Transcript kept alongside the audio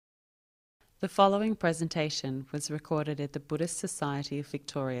The following presentation was recorded at the Buddhist Society of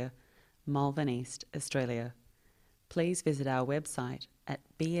Victoria, Malvern East, Australia. Please visit our website at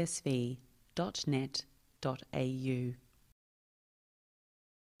bsv.net.au.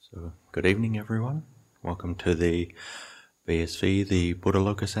 So, good evening everyone. Welcome to the BSV, the Buddha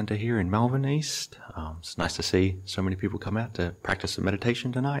Loka Centre here in Malvern East. It's nice to see so many people come out to practice some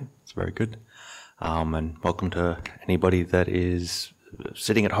meditation tonight. It's very good. And welcome to anybody that is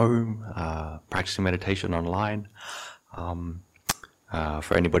sitting at home, practicing meditation online.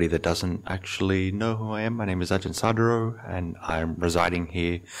 For anybody that doesn't actually know who I am, my name is Ajahn Sadaro, and I'm residing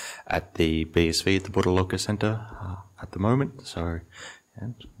here at the BSV, at the Buddha Loka Centre at the moment. So,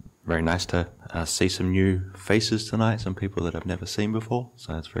 it's very nice to see some new faces tonight, some people that I've never seen before,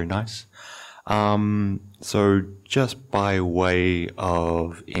 so that's very nice. So just by way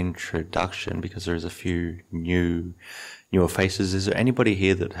of introduction, because there's a few newer faces, is there anybody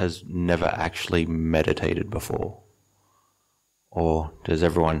here that has never actually meditated before? Or does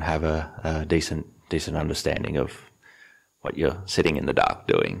everyone have a decent understanding of what you're sitting in the dark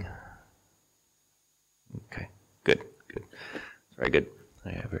doing? Okay, good. Very good.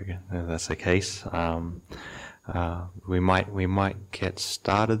 Yeah, very good. That's the case. We might get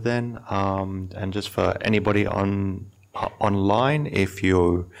started then. And just for anybody online, if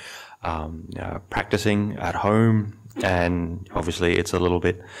you're practicing at home, and obviously it's a little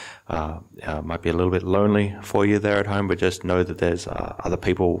bit might be a little bit lonely for you there at home, but just know that there's other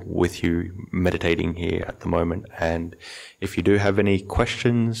people with you meditating here at the moment. And if you do have any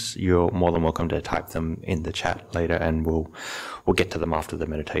questions, you're more than welcome to type them in the chat later, and we'll get to them after the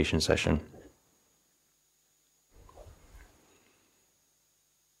meditation session.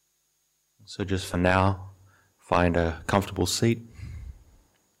 So just for now, find a comfortable seat.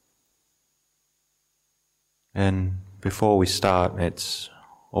 And before we start, it's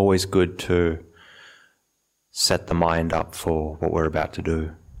always good to set the mind up for what we're about to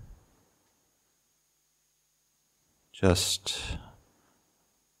do. Just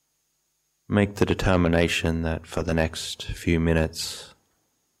make the determination that for the next few minutes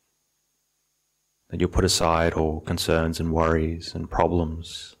that you'll put aside all concerns and worries and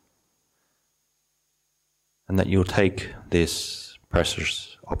problems, and that you'll take this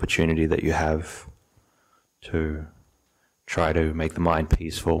precious opportunity that you have to try to make the mind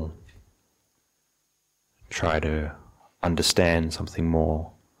peaceful, try to understand something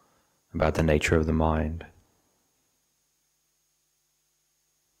more about the nature of the mind.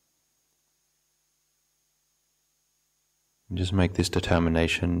 And just make this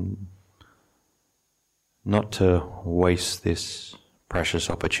determination not to waste this precious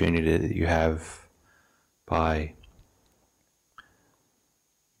opportunity that you have by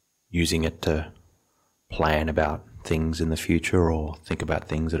using it to plan about things in the future, or think about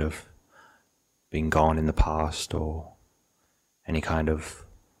things that have been gone in the past, or any kind of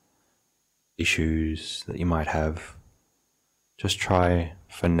issues that you might have. Just try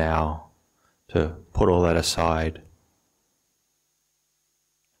for now to put all that aside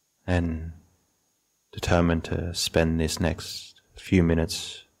and determine to spend this next few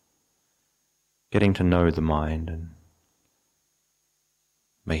minutes getting to know the mind and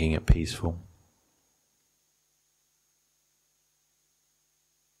making it peaceful.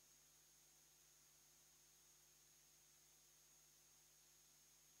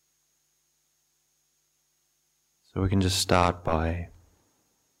 So we can just start by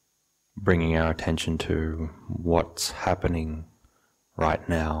bringing our attention to what's happening right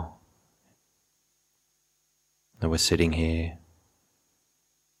now. That we're sitting here,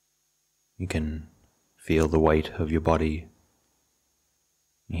 you can feel the weight of your body,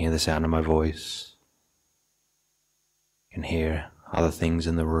 you hear the sound of my voice, you can hear other things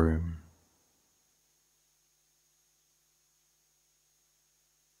in the room.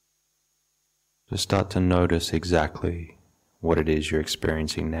 Just start to notice exactly what it is you're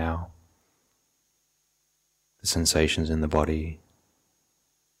experiencing now. The sensations in the body.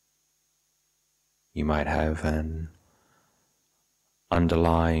 You might have an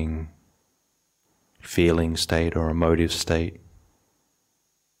underlying feeling state or emotive state.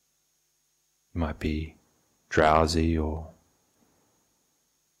 You might be drowsy or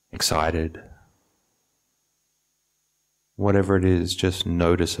excited. Whatever it is, just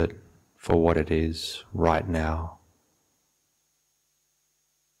notice it for what it is right now.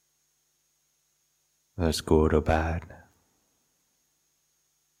 Whether it's good or bad.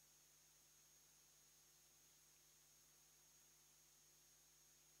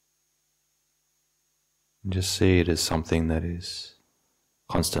 And just see it as something that is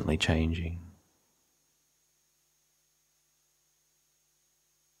constantly changing.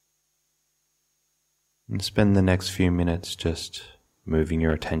 And spend the next few minutes just moving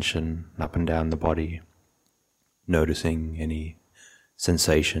your attention up and down the body, noticing any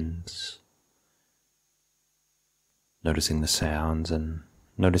sensations, noticing the sounds, and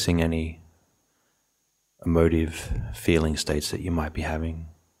noticing any emotive feeling states that you might be having.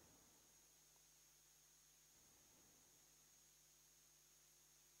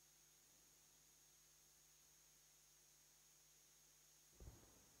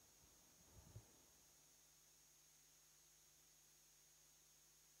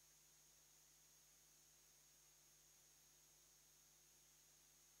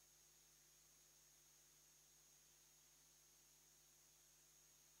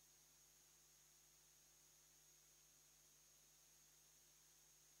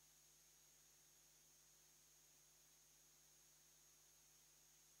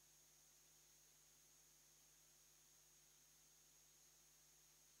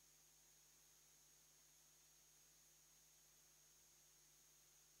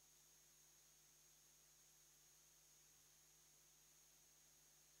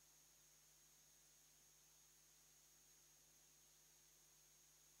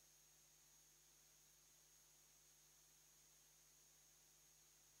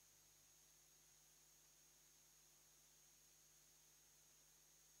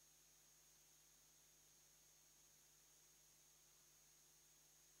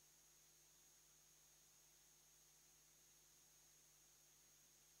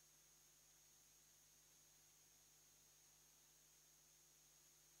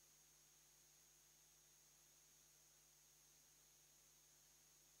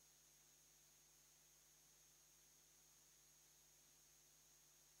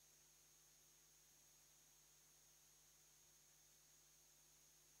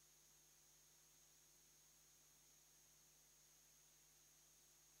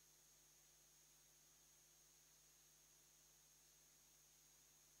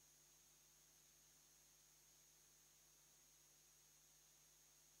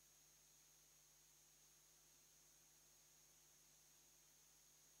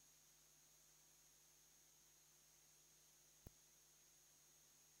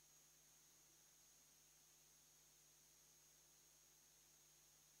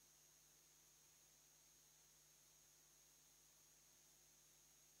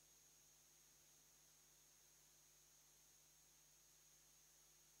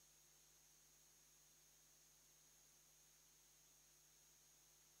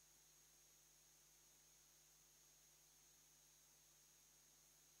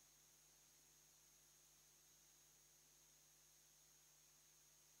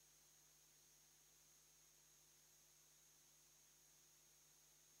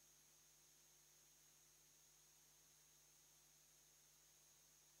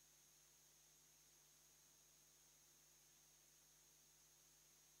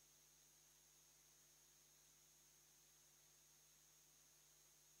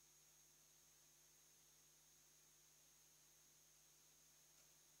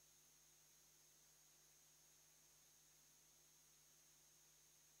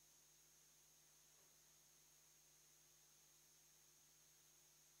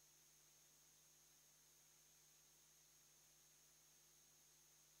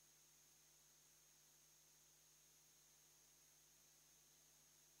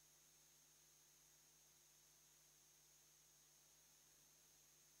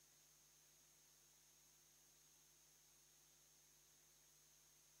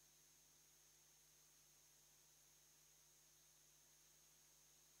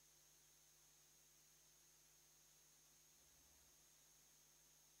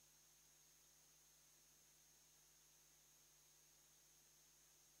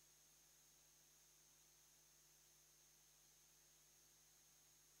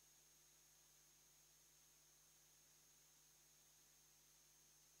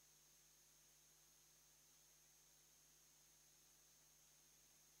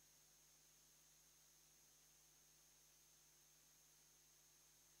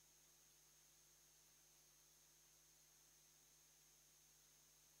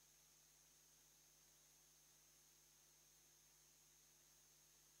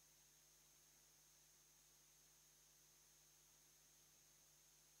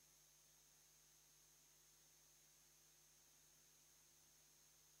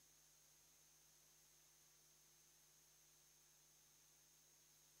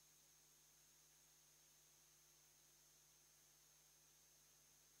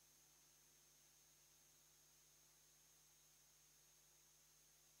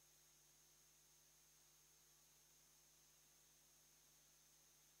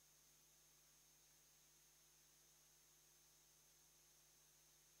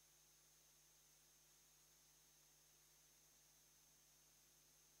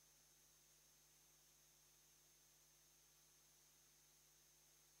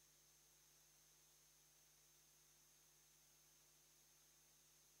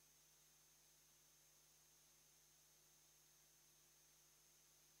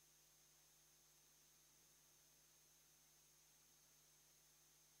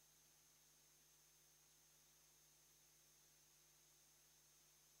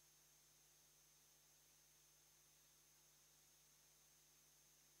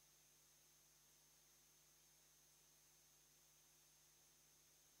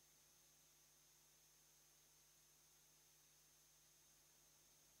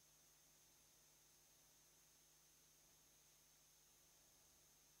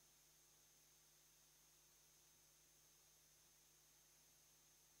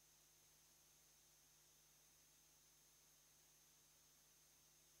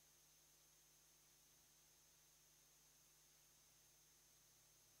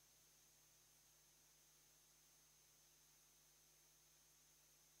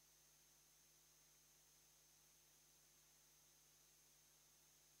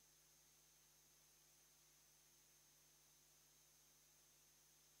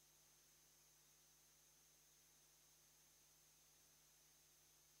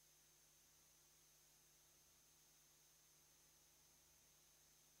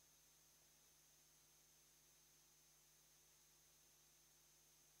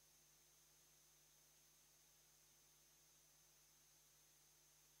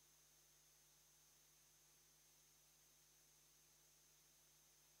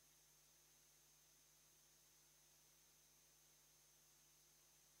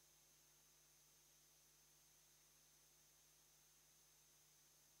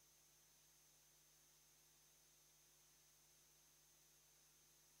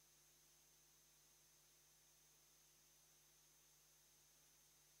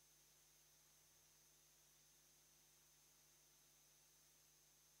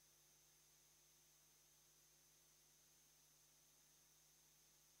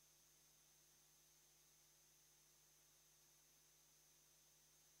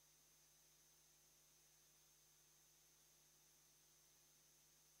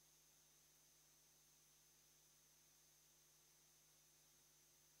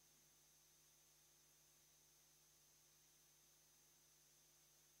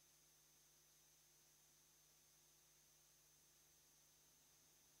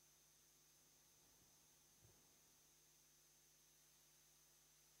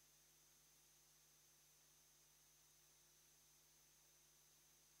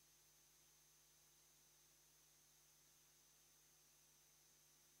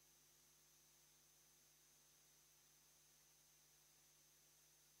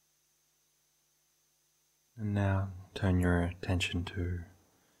 Now turn your attention to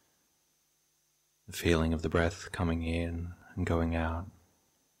the feeling of the breath coming in and going out,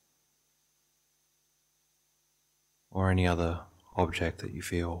 or any other object that you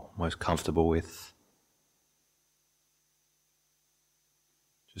feel most comfortable with.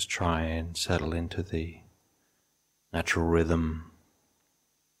 Just try and settle into the natural rhythm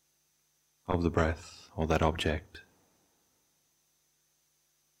of the breath or that object.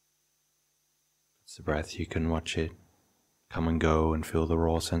 If it's the breath, you can watch it come and go and feel the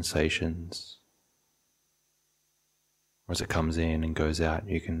raw sensations. Or as it comes in and goes out,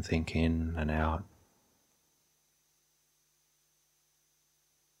 you can think in and out.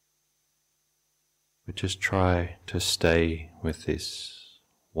 But just try to stay with this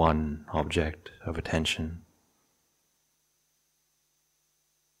one object of attention.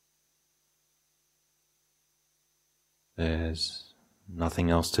 There's nothing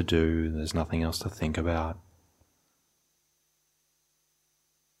else to do, there's nothing else to think about.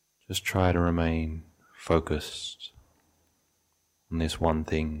 Just try to remain focused on this one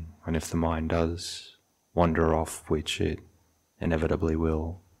thing, and if the mind does wander off, which it inevitably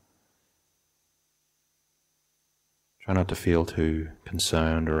will, try not to feel too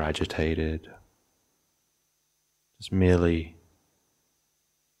concerned or agitated. Just merely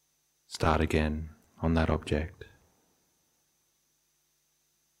start again on that object.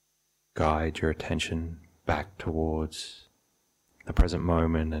 Guide your attention back towards the present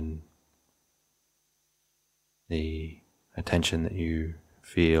moment and the attention that you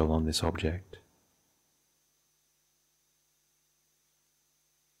feel on this object.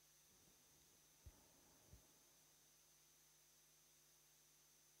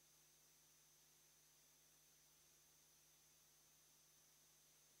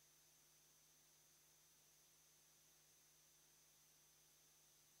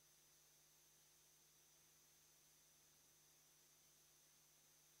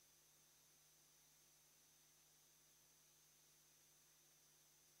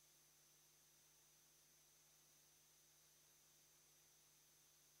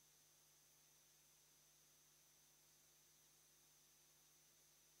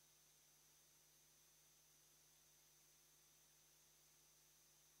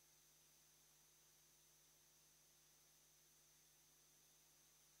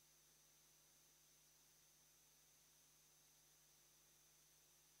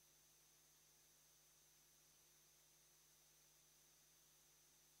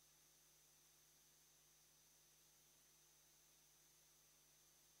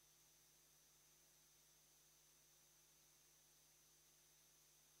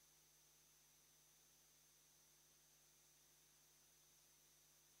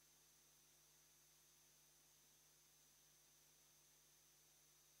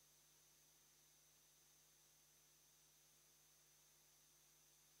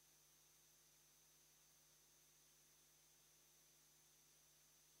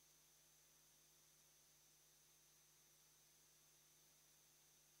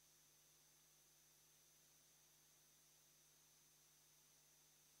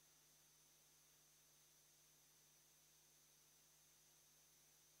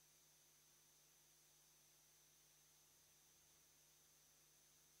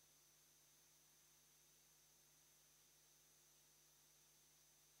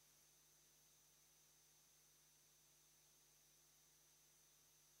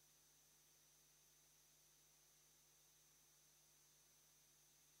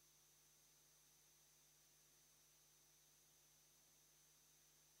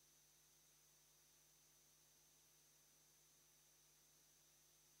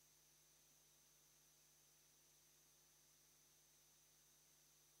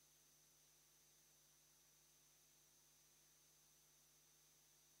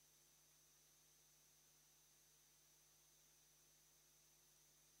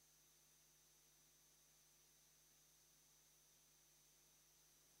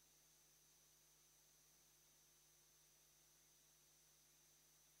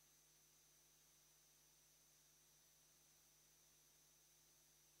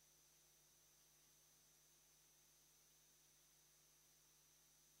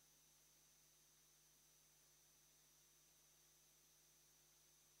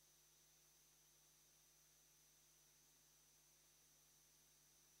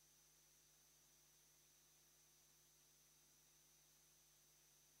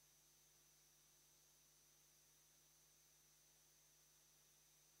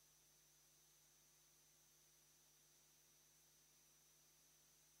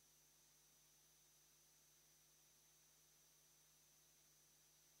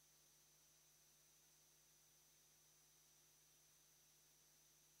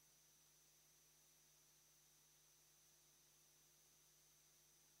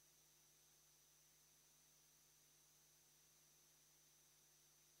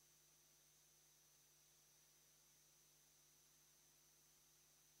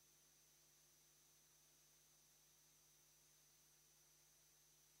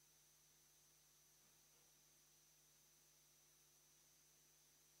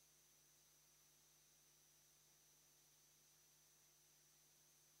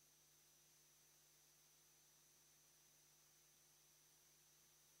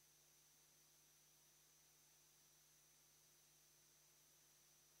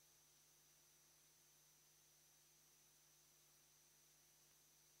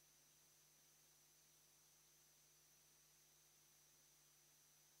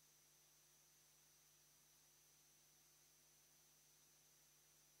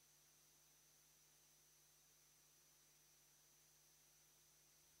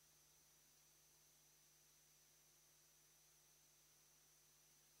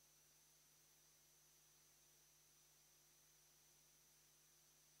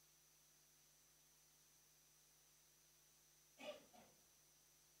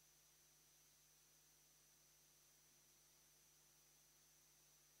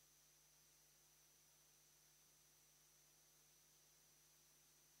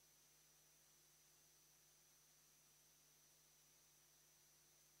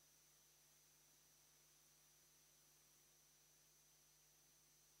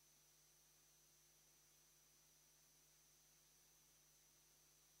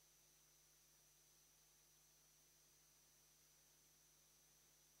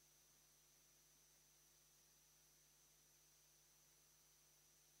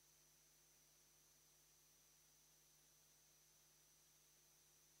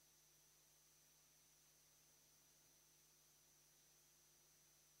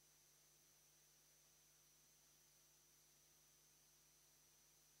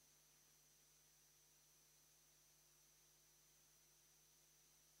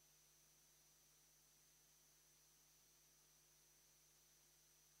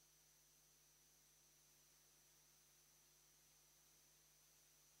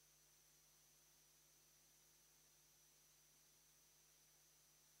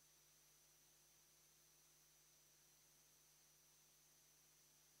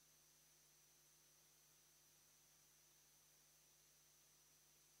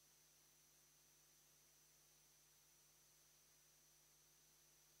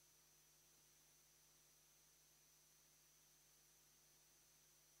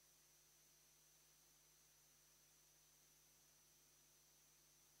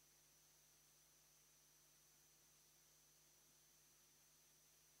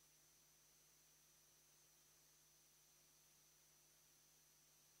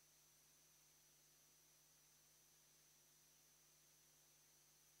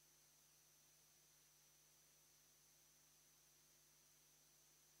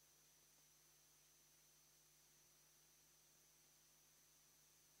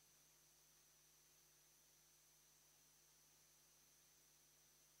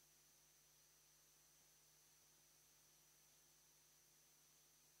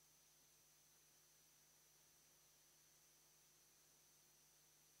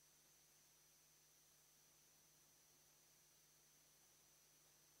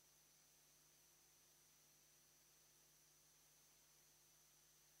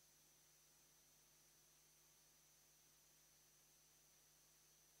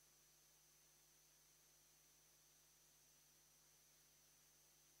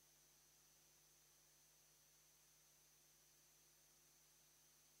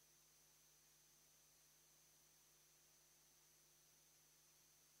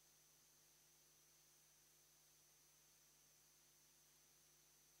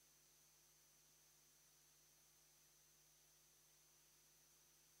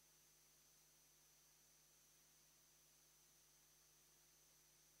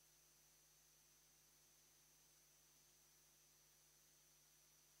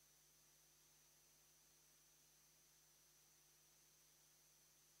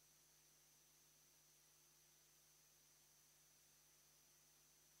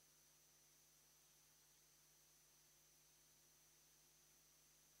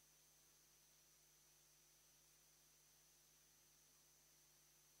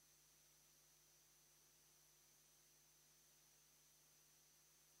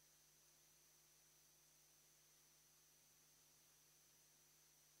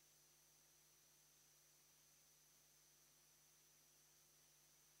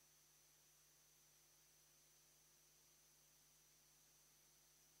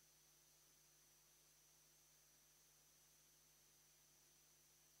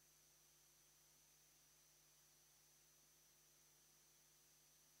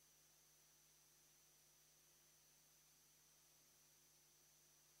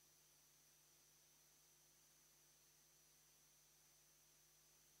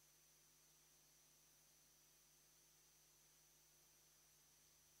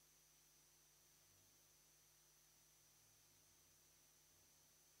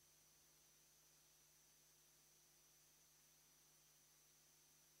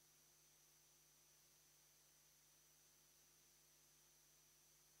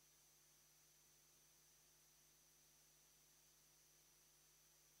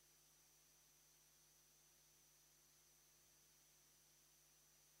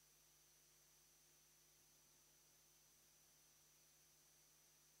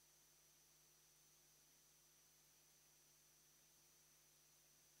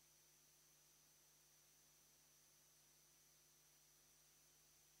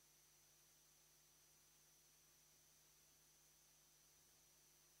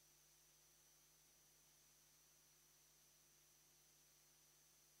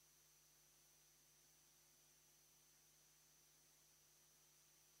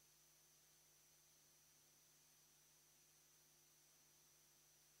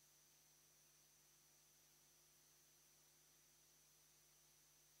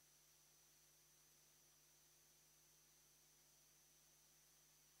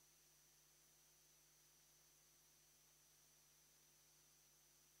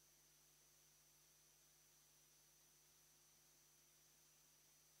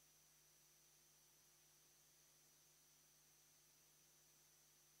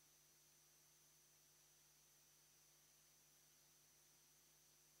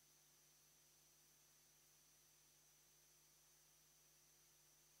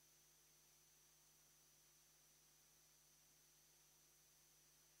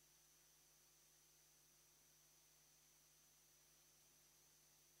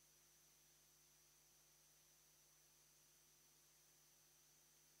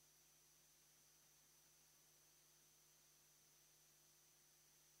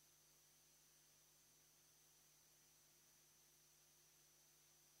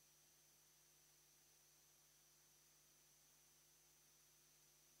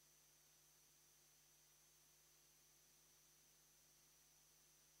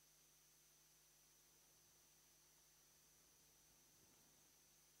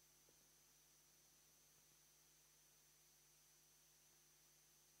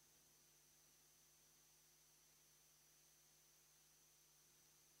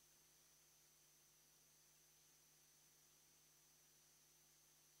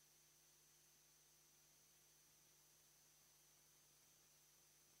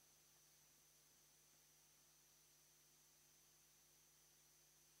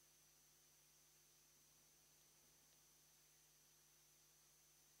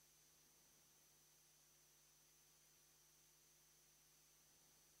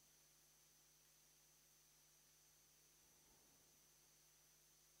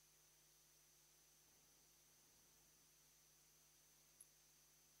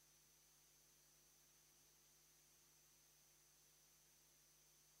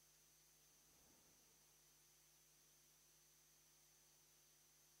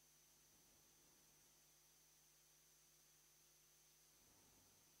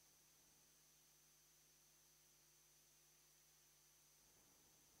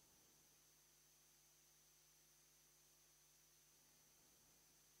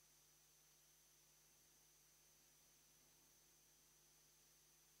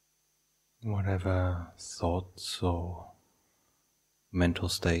 Whatever thoughts or mental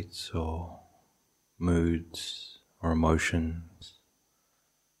states or moods or emotions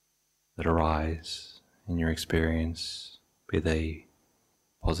that arise in your experience, be they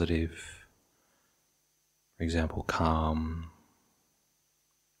positive, for example, calm,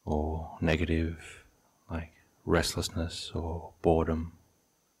 or negative, like restlessness or boredom.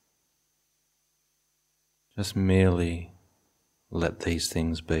 Just merely let these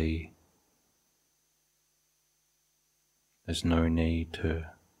things be. There's no need to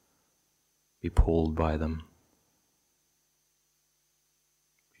be pulled by them.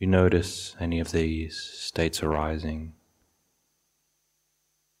 If you notice any of these states arising,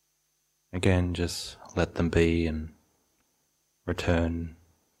 again, just let them be and return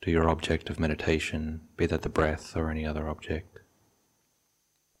to your object of meditation, be that the breath or any other object.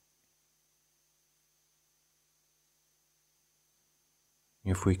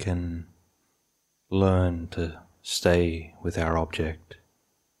 If we can learn to stay with our object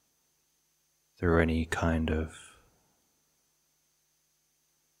through any kind of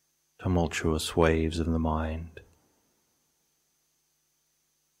tumultuous waves of the mind,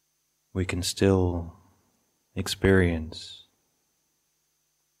 we can still experience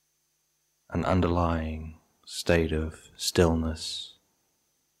an underlying state of stillness,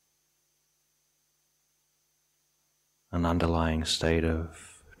 an underlying state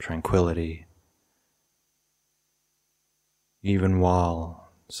of tranquility, even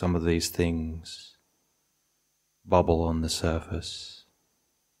while some of these things bubble on the surface.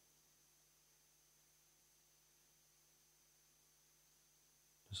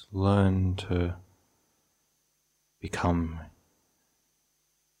 Just learn to become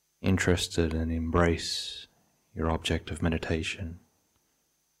interested and embrace your object of meditation.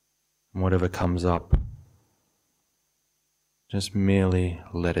 And whatever comes up, just merely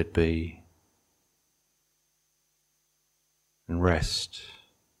let it be and rest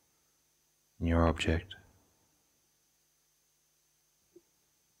in your object.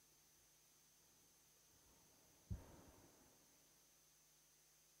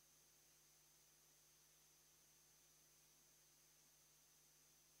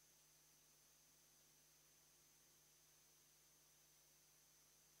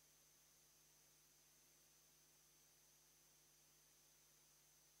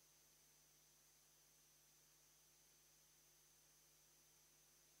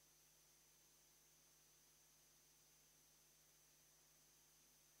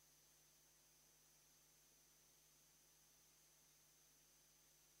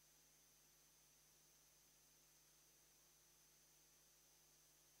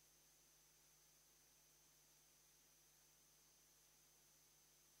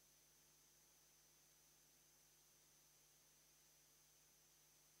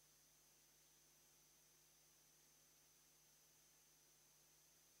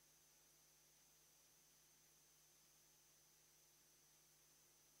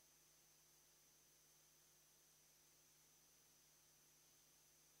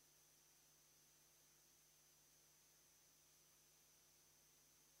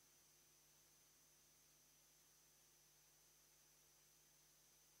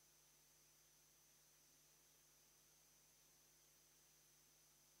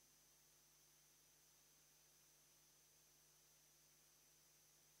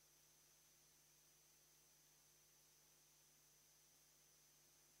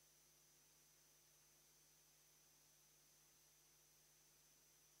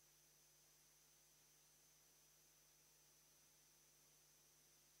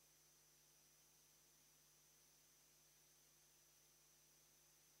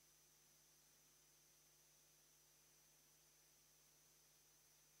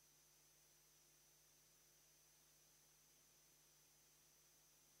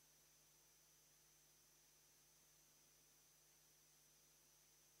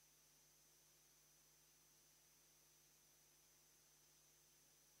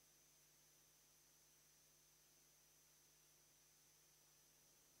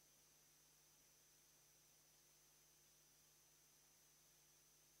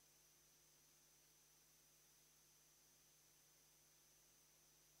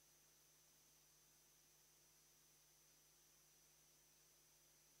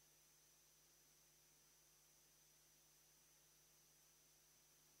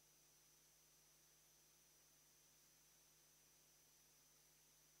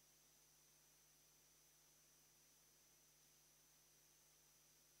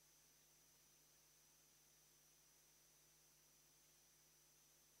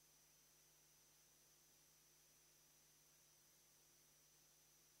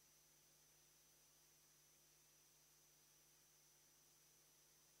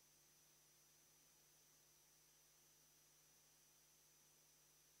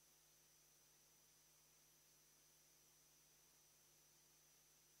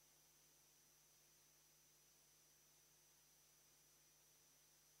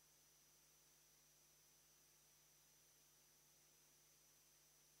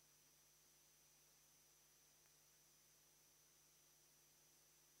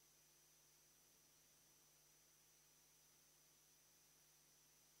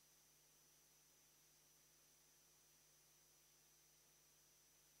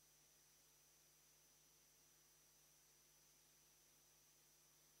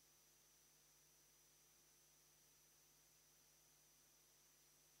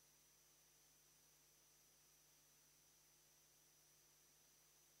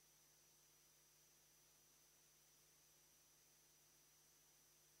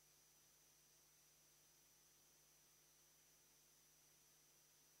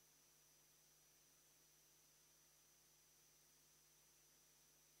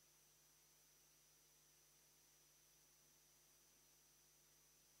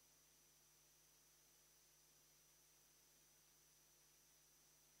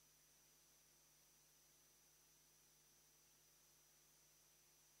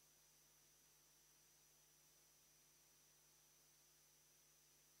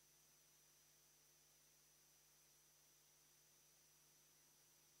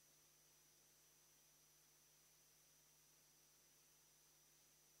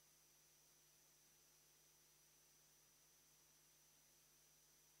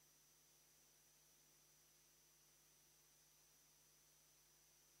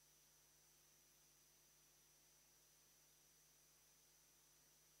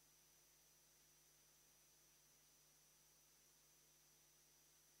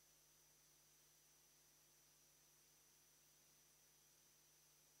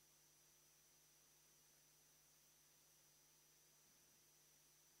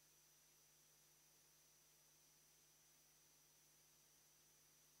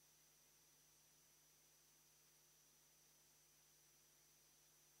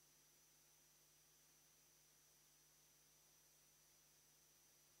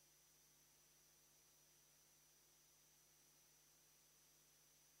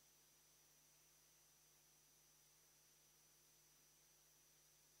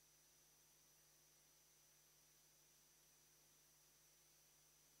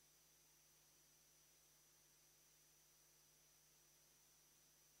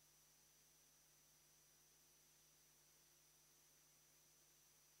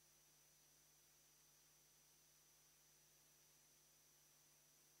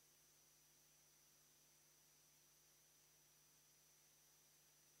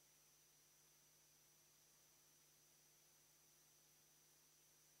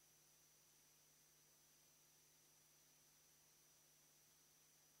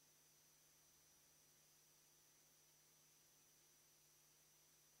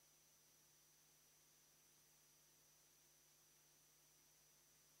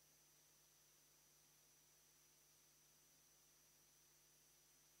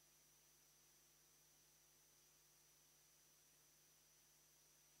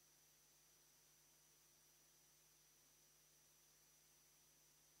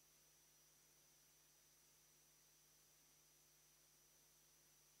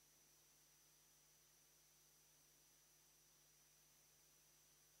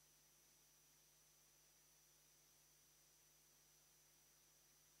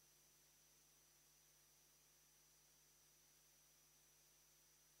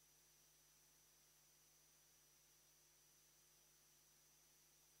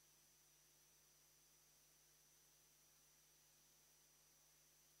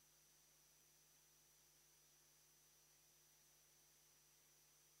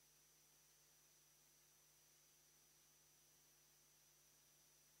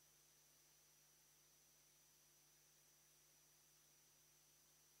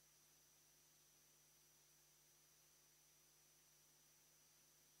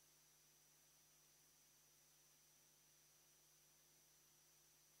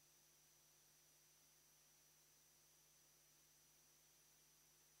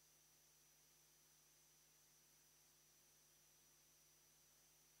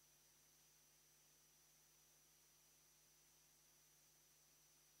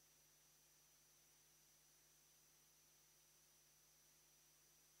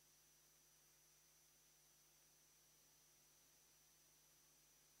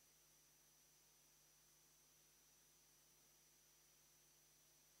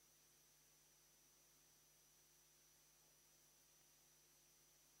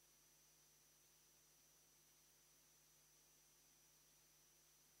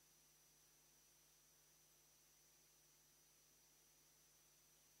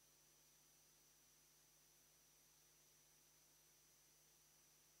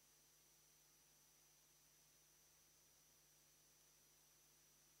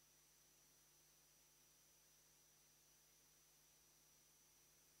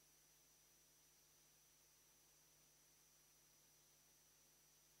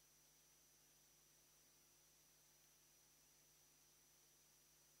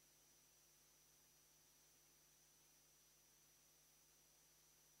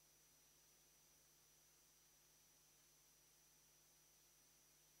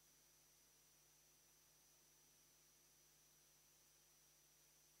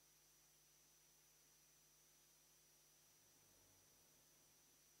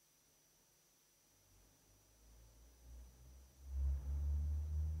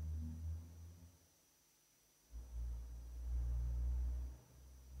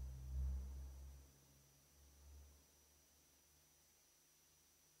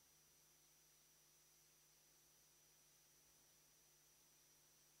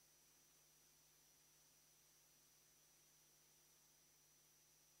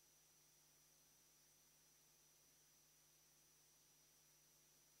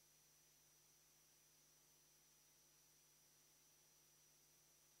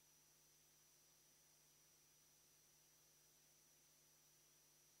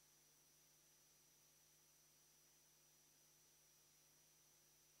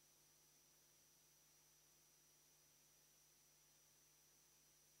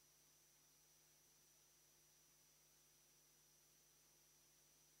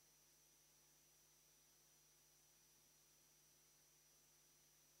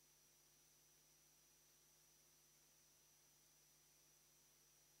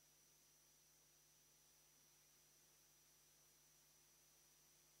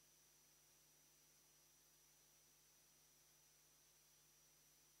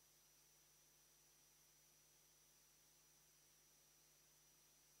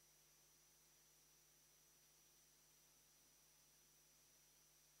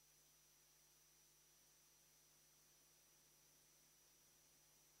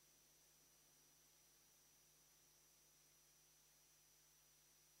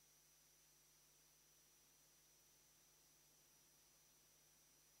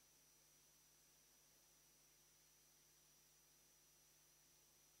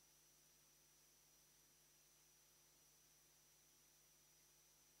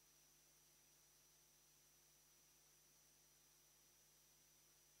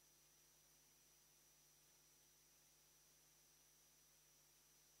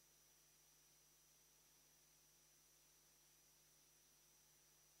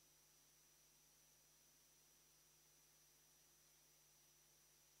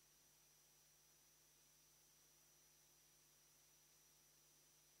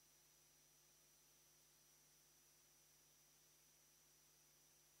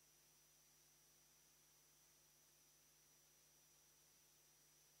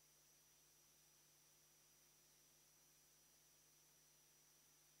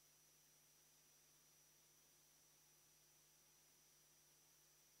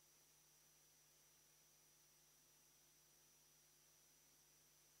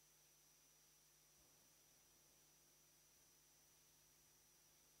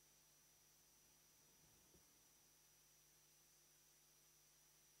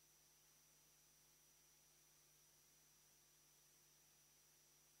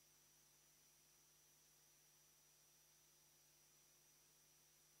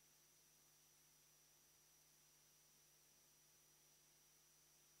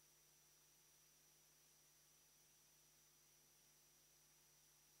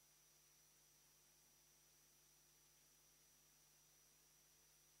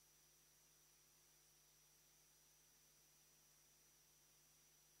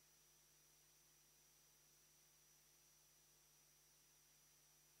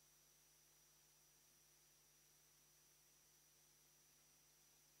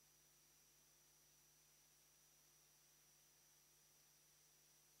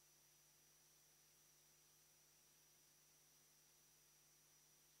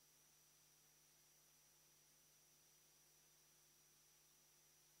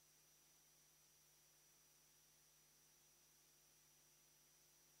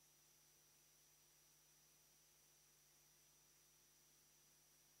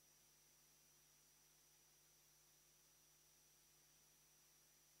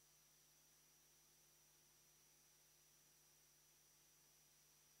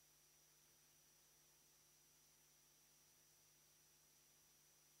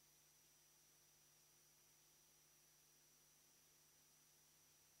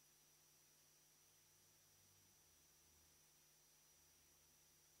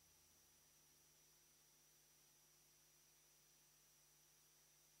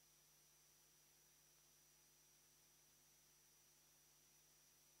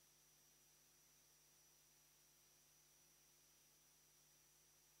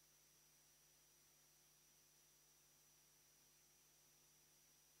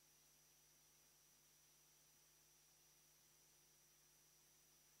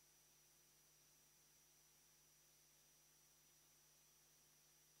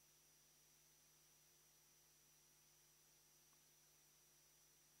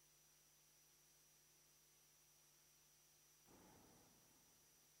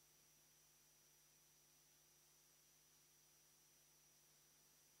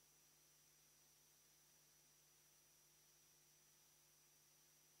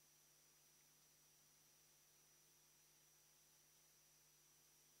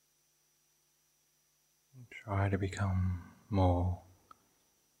 Try to become more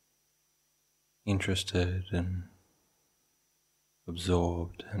interested and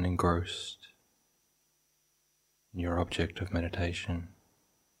absorbed and engrossed in your object of meditation.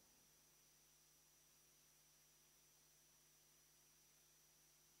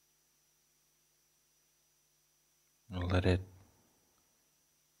 And let it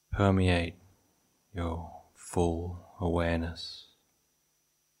permeate your full awareness.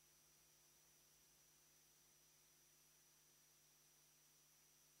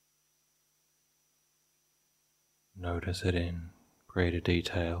 Notice it in greater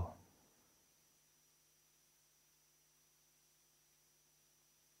detail.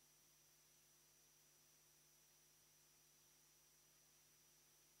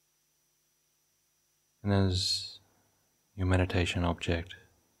 And as your meditation object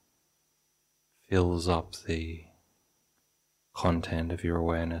fills up the content of your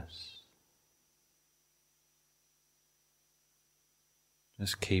awareness,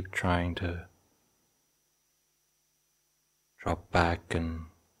 just keep trying to drop back and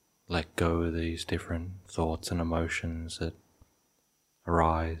let go of these different thoughts and emotions that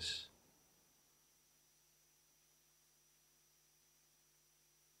arise.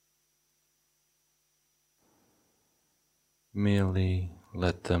 Merely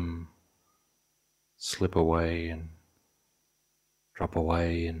let them slip away and drop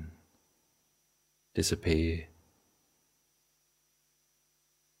away and disappear.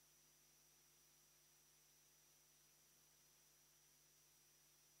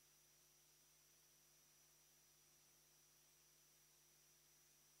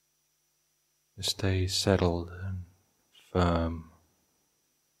 Just stay settled and firm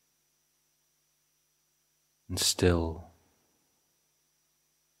and still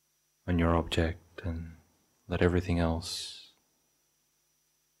on your object, and let everything else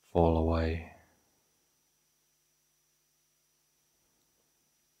fall away.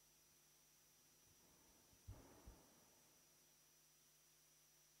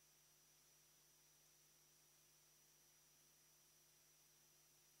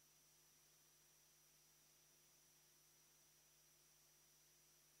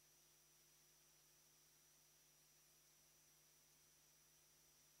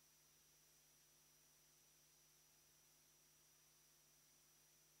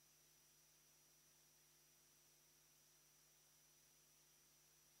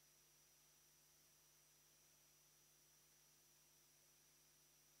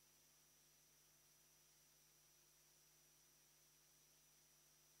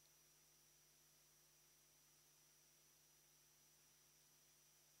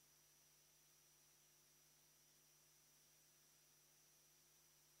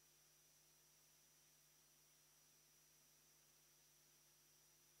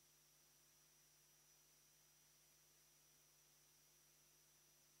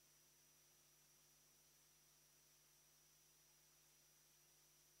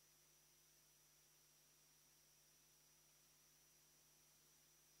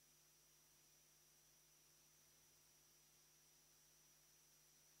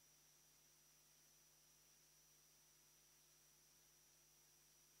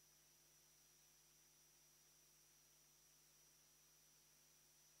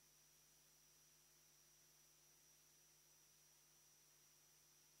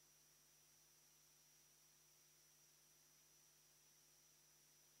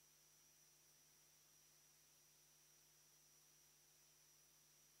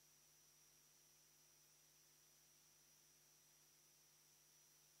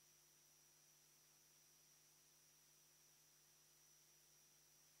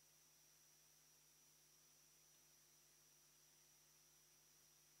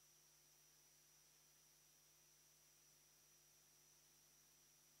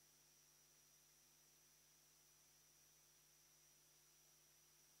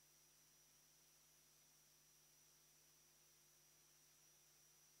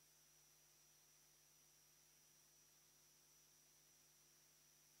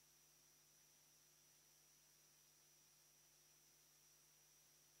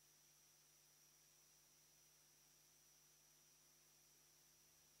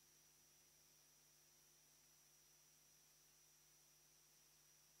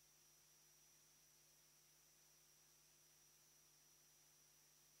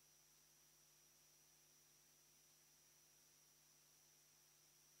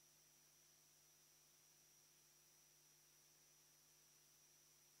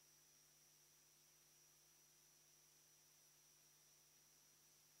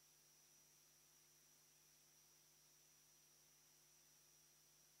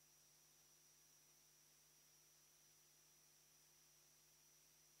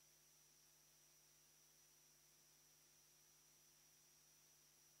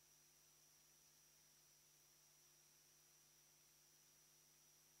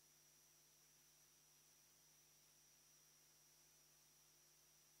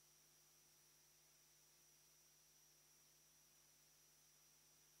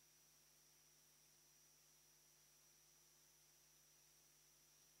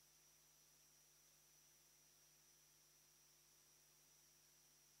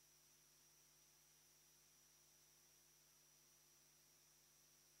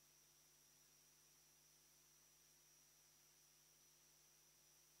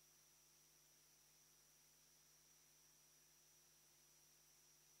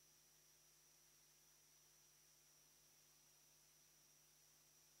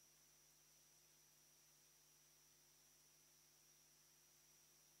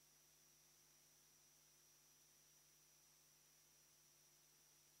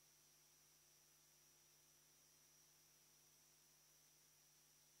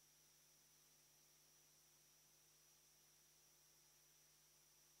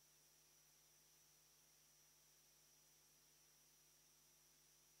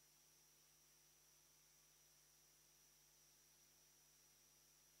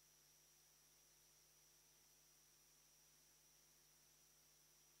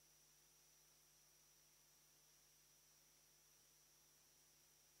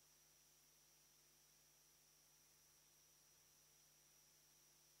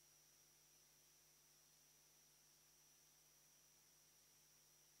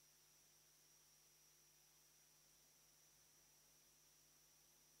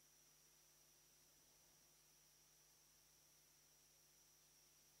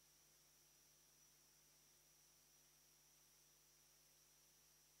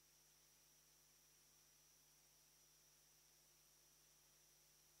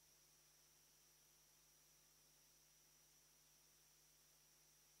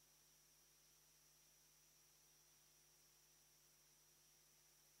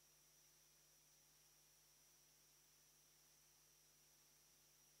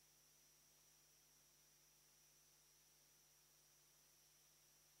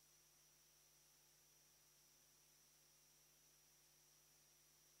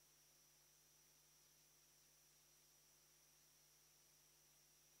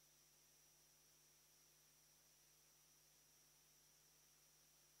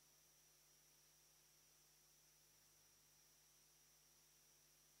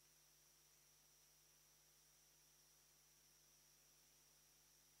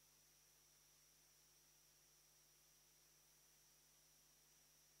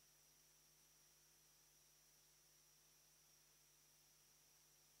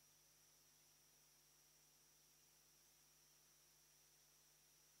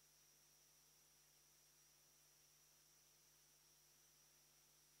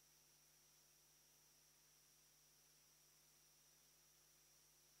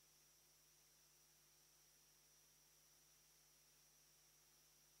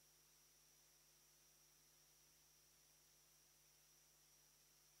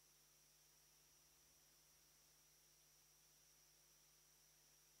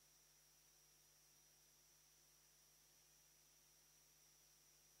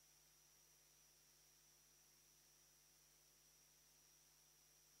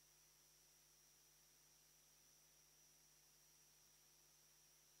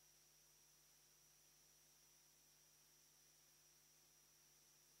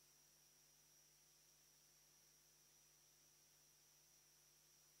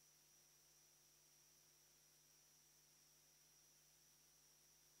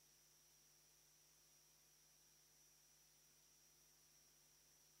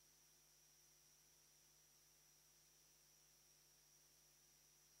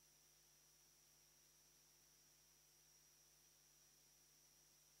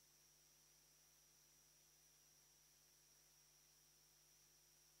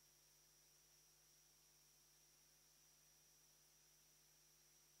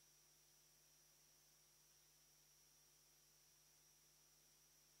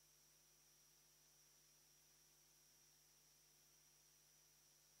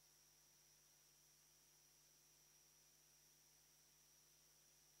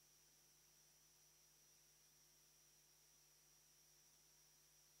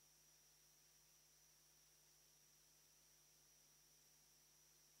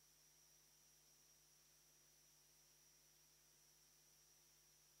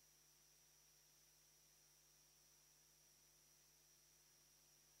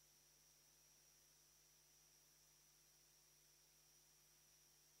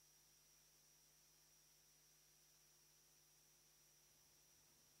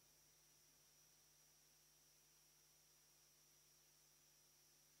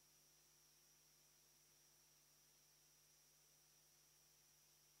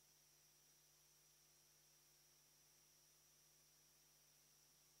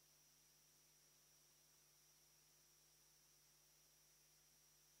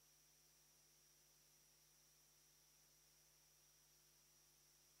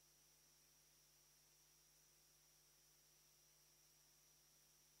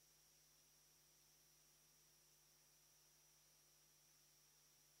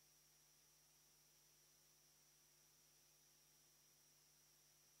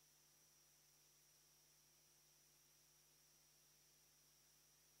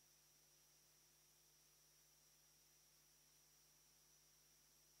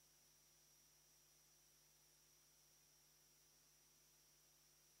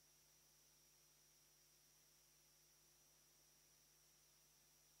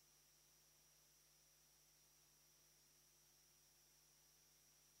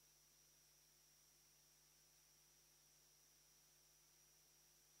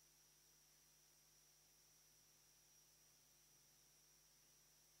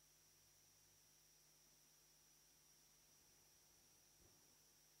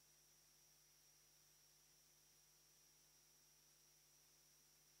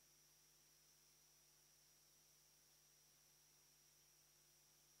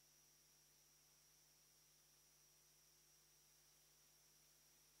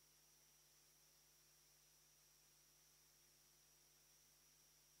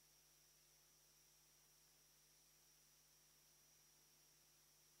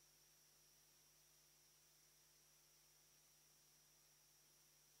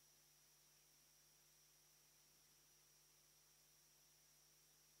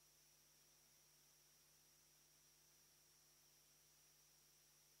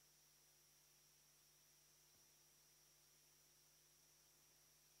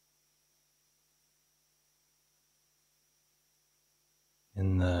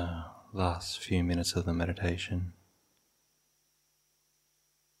 the last few minutes of the meditation,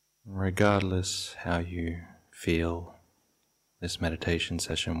 regardless how you feel this meditation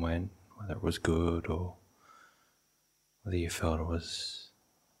session went, whether it was good or whether you felt it was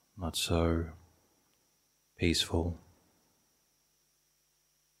not so peaceful,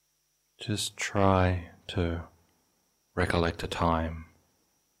 just try to recollect a time,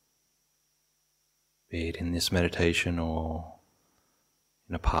 be it in this meditation or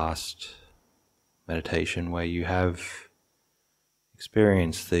in a past meditation, where you have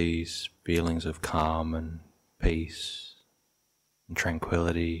experienced these feelings of calm and peace and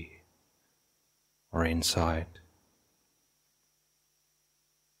tranquility or insight.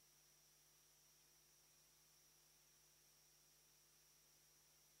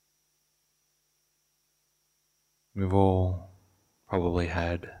 We've all probably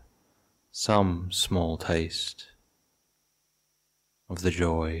had some small taste of the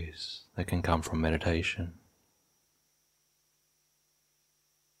joys that can come from meditation.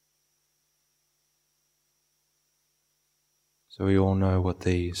 So we all know what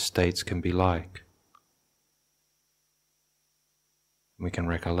these states can be like. We can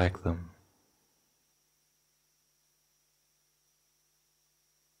recollect them.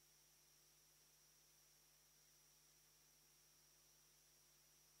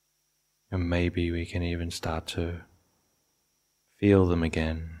 And maybe we can even start to feel them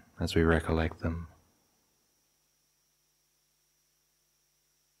again as we recollect them.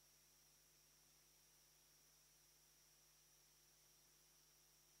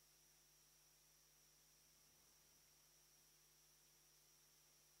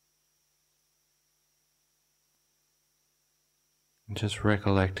 And just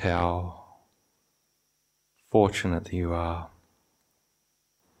recollect how fortunate you are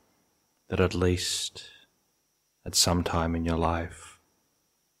that at least at some time in your life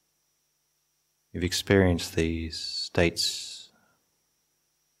you've experienced these states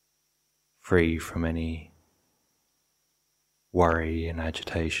free from any worry and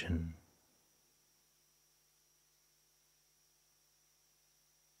agitation.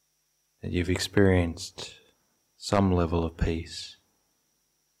 That you've experienced some level of peace,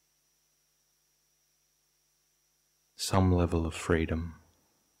 some level of freedom.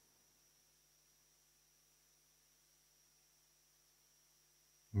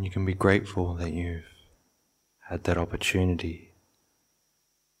 And you can be grateful that you've had that opportunity.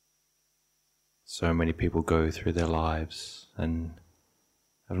 So many people go through their lives and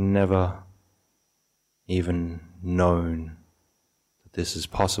have never even known that this is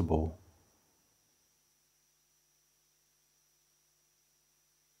possible.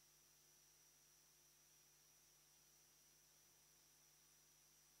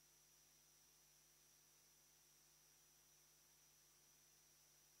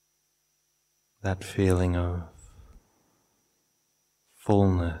 That feeling of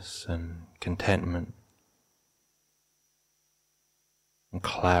fullness and contentment and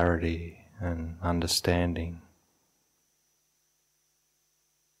clarity and understanding.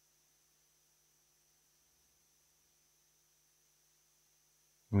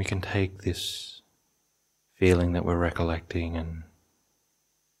 We can take this feeling that we're recollecting and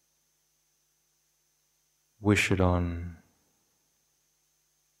wish it on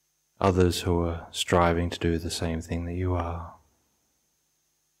others who are striving to do the same thing that you are.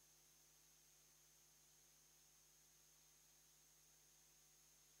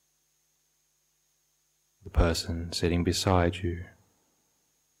 The person sitting beside you,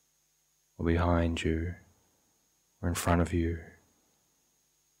 or behind you, or in front of you,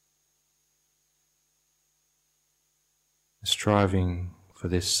 is striving for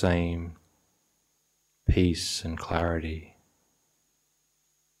this same peace and clarity.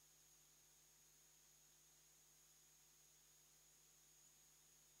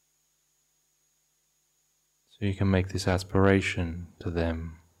 So you can make this aspiration to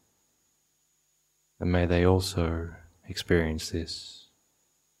them, and may they also experience this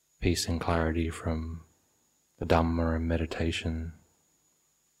peace and clarity from the Dhamma and meditation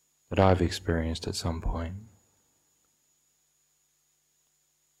that I've experienced at some point.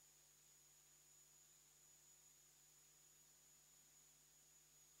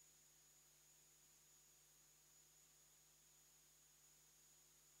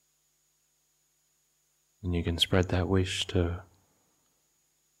 And you can spread that wish to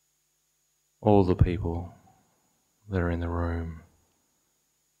all the people that are in the room.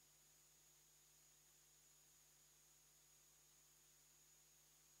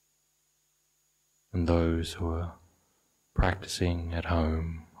 And those who are practicing at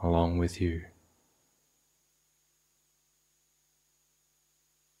home along with you.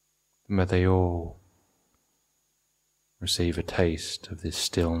 May they all receive a taste of this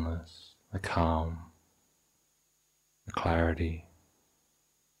stillness, the calm, the clarity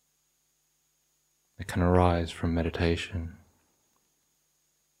that can arise from meditation.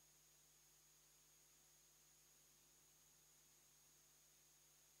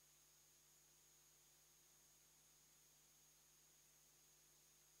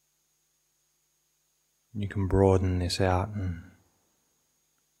 You can broaden this out and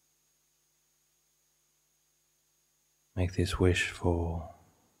make this wish for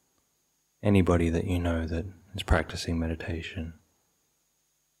anybody that you know that is practicing meditation.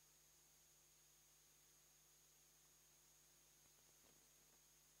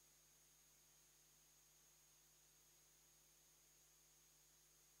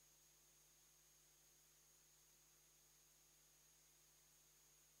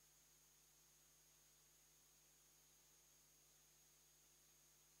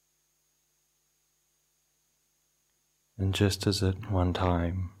 And just as at one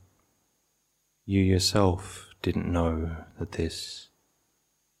time you yourself didn't know that this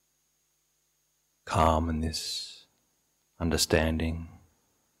calm and this understanding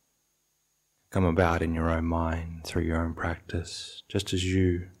come about in your own mind through your own practice, just as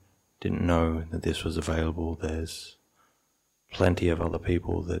you didn't know that this was available, there's plenty of other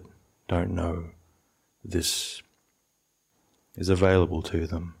people that don't know this is available to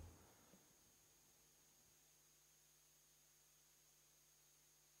them.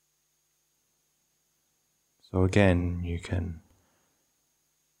 So again, you can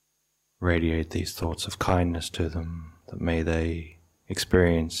radiate these thoughts of kindness to them, that may they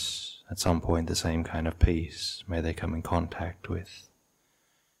experience at some point the same kind of peace, may they come in contact with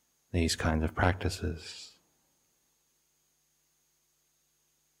these kinds of practices.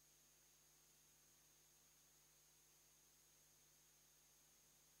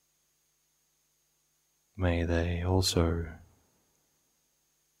 May they also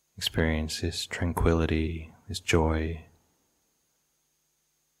experience this tranquility, this joy,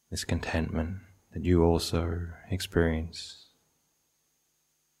 this contentment that you also experience.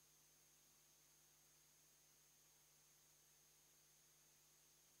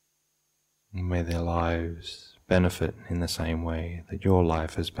 And may their lives benefit in the same way that your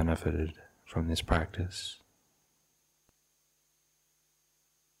life has benefited from this practice.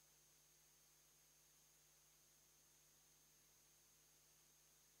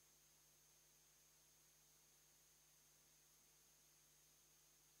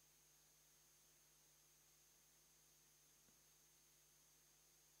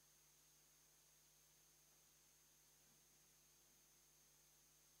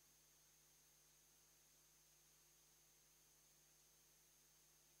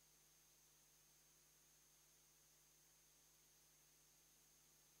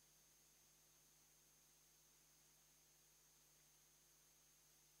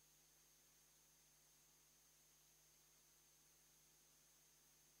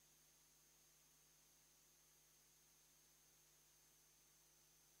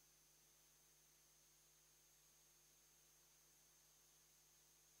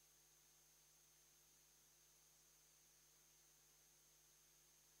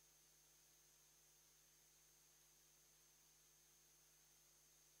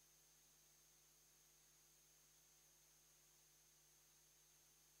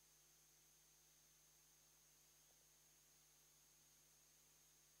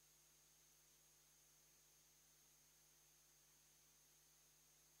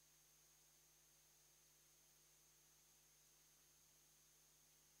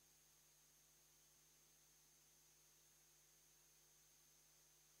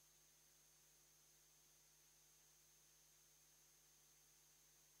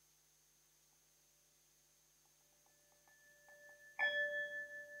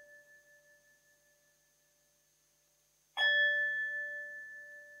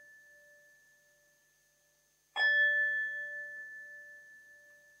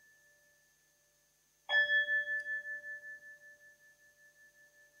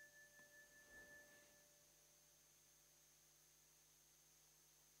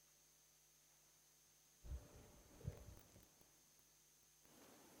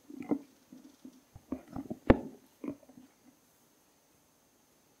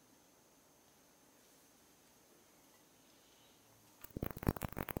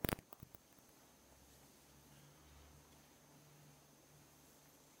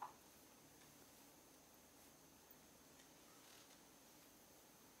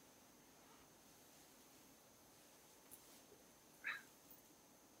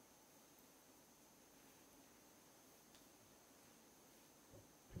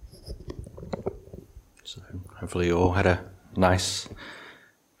 So hopefully you all had a nice,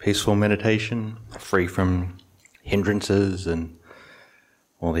 peaceful meditation, free from hindrances and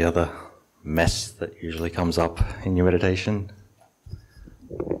all the other mess that usually comes up in your meditation.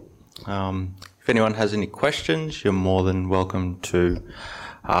 If anyone has any questions, you're more than welcome to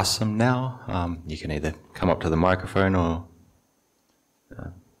ask them now. You can either come up to the microphone or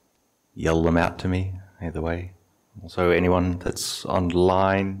yell them out to me, either way. Also, anyone that's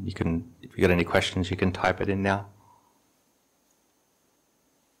online, if you got any questions, you can type it in now.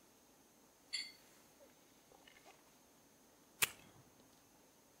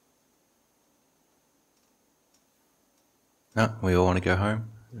 No, we all want to go home.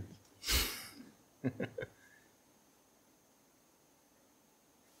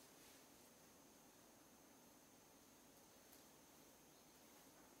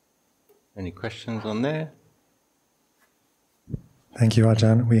 Any questions on there? Thank you,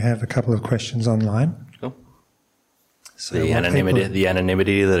 Ajahn. We have a couple of questions online. Cool. So the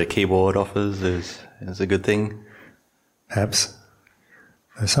anonymity that a keyboard offers is a good thing. Perhaps.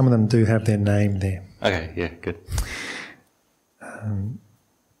 Some of them do have their name there. Okay, yeah, good.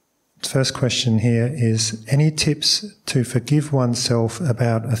 First question here is, any tips to forgive oneself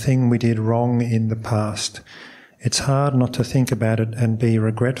about a thing we did wrong in the past? It's hard not to think about it and be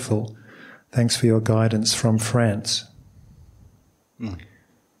regretful. Thanks for your guidance from France.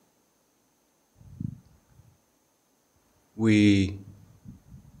 We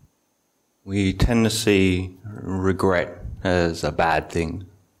tend to see regret as a bad thing.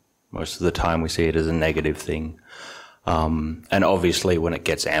 Most of the time we see it as a negative thing. And obviously when it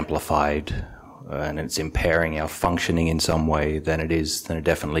gets amplified and it's impairing our functioning in some way, then it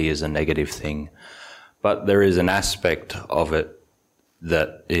definitely is a negative thing. But there is an aspect of it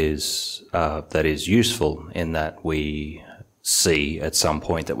that is useful, in that we see at some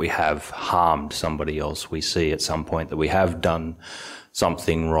point that we have harmed somebody else. We see at some point that we have done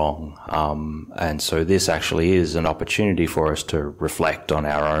something wrong. And so this actually is an opportunity for us to reflect on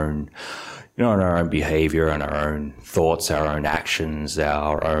our own, on our own behavior and our own thoughts, our own actions,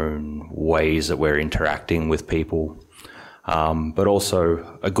 our own ways that we're interacting with people. But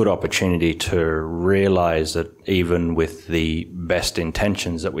also a good opportunity to realize that even with the best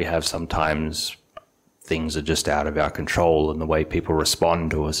intentions that we have, sometimes things are just out of our control, and the way people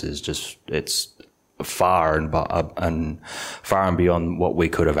respond to us it's far and beyond what we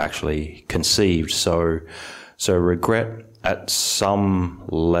could have actually conceived. So regret at some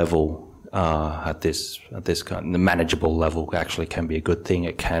level, at this kind of the manageable level, actually can be a good thing.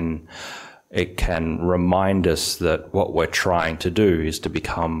 It can remind us that what we're trying to do is to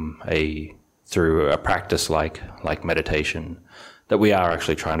become through a practice like meditation, that we are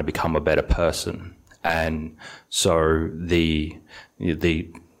actually trying to become a better person. And so the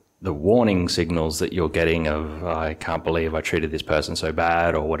warning signals that you're getting of, I can't believe I treated this person so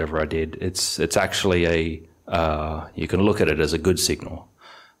bad, or whatever I did, it's actually you can look at it as a good signal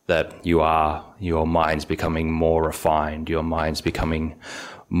that your mind's becoming more refined, your mind's becoming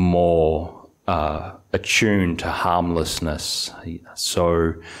more attuned to harmlessness.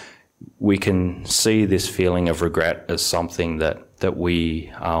 So we can see this feeling of regret as something that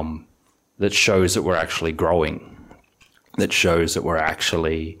shows that we're actually growing, that shows that we're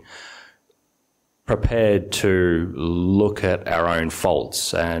actually prepared to look at our own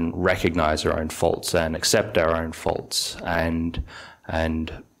faults and recognize our own faults and accept our own faults and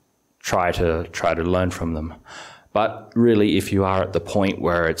try to learn from them. But really, if you are at the point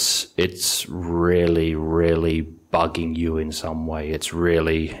where it's really, really bugging you in some way, it's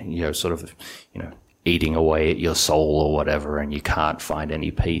really, eating away at your soul or whatever, and you can't find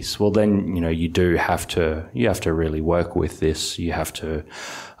any peace, well then, you have to really work with this. You have to,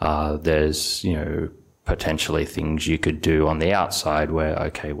 there's, potentially things you could do on the outside where,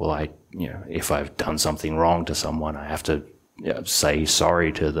 okay, well, if I've done something wrong to someone, I have to say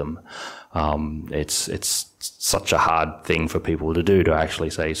sorry to them. It's such a hard thing for people to do, to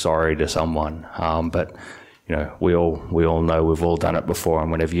actually say sorry to someone. But we all know, we've all done it before,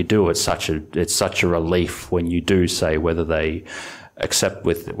 and whenever you do, it's such a relief when you do say, whether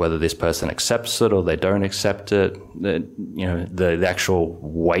this person accepts it or they don't accept it, the actual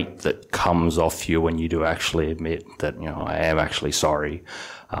weight that comes off you when you do actually admit that, I am actually sorry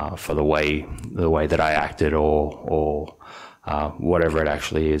for the way that I acted, or whatever it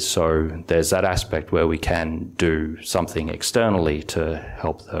actually is. So there's that aspect where we can do something externally to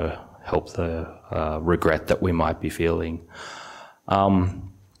help the regret that we might be feeling.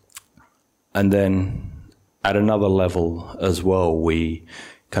 And then at another level as well, we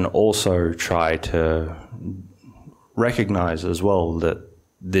can also try to recognize as well that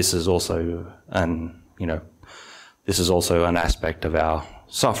this is also this is also an aspect of our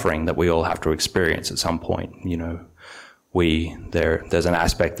suffering that we all have to experience at some point. There's an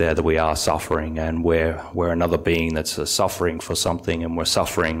aspect there that we are suffering, and we're another being that's suffering for something, and we're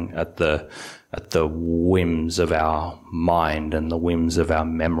suffering at the whims of our mind and the whims of our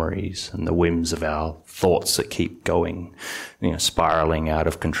memories and the whims of our thoughts that keep going, spiraling out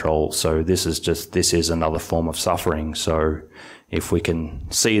of control. So this is another form of suffering. So if we can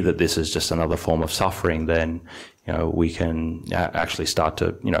see that this is just another form of suffering, then we can actually start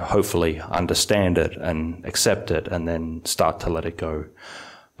to hopefully understand it and accept it, and then start to let it go.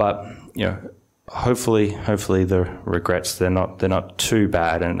 But hopefully the regrets, they're not too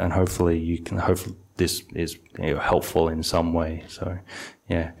bad, and hopefully this is helpful in some way. So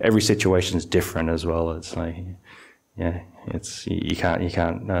every situation is different as well. It's like you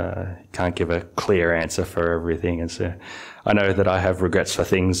can't give a clear answer for everything. And so I know that I have regrets for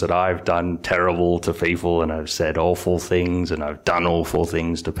things that I've done terrible to people, and I've said awful things, and I've done awful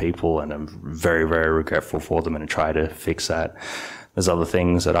things to people, and I'm very, very regretful for them, and try to fix that. There's other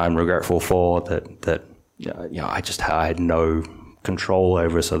things that I'm regretful for that I had no control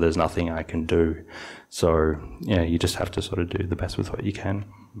over, so there's nothing I can do. So you just have to sort of do the best with what you can.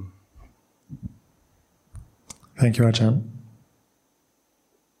 Thank you, Ajahn.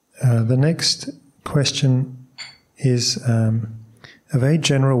 The next question is a very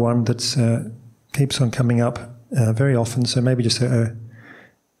general one that keeps on coming up very often, so maybe just a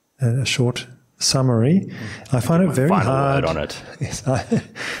short summary. I find it very hard. On it. Yes, I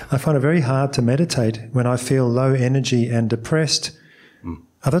find it very hard to meditate when I feel low energy and depressed.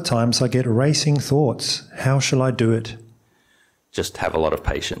 Other times I get racing thoughts. How shall I do it? Just have a lot of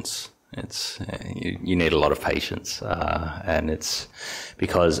patience. It's you need a lot of patience, and it's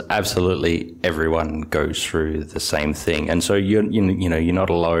because absolutely everyone goes through the same thing, and so you're not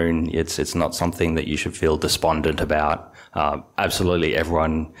alone. It's not something that you should feel despondent about. Absolutely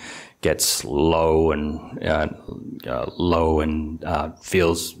everyone gets low and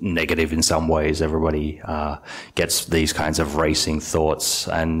feels negative in some ways. Everybody gets these kinds of racing thoughts,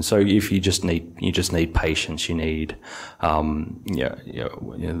 and so if you just need patience. You need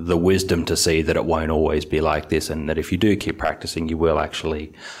the wisdom to see that it won't always be like this, and that if you do keep practicing, you will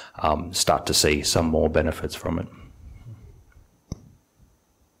actually start to see some more benefits from it.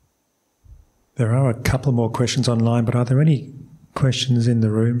 There are a couple more questions online, but are there any questions in the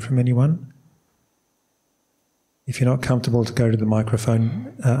room from anyone? If you're not comfortable to go to the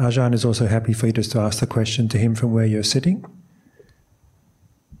microphone, Ajahn is also happy for you just to ask the question to him from where you're sitting.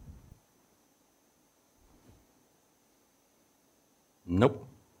 Nope.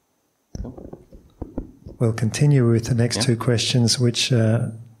 We'll continue with the next two questions, which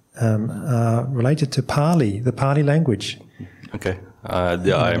are related to Pali, the Pali language. Okay. I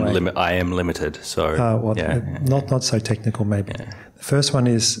am limited, so not so technical maybe. Yeah. The first one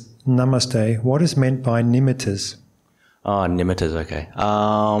is Namaste. What is meant by nimittas? Nimittas, okay.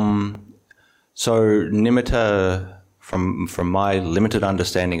 So nimitta, from my limited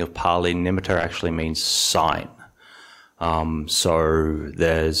understanding of Pali, nimitta actually means sign. So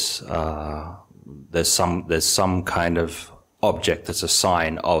there's some kind of object that's a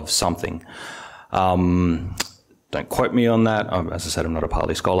sign of something. Don't quote me on that. As I said, I'm not a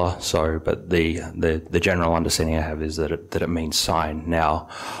Pali scholar. But the general understanding I have is that it means sign. Now,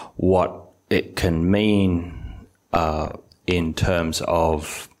 what it can mean in terms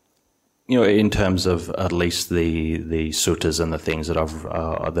of at least the suttas and the things that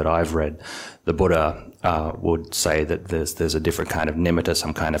I've read, the Buddha would say that there's a different kind of nimitta,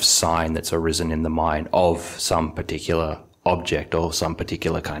 some kind of sign that's arisen in the mind of some particular object or some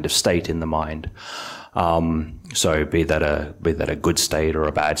particular kind of state in the mind. So be that a good state or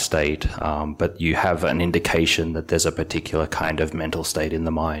a bad state, but you have an indication that there's a particular kind of mental state in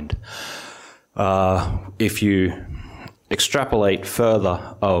the mind. If you extrapolate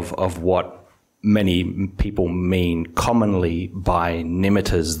further of what many people mean commonly by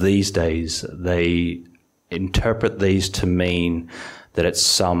nimittas these days, they interpret these to mean that it's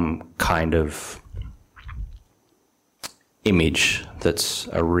some kind of image that's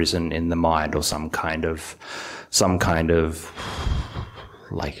arisen in the mind, or some kind of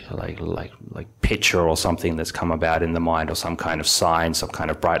like picture or something that's come about in the mind, or some kind of sign, some kind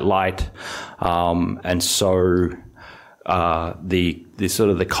of bright light, and so the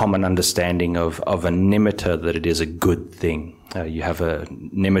sort of the common understanding of a nimitta that it is a good thing. you have a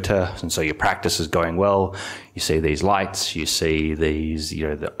nimitta, and so your practice is going well. You see these lights, you see these,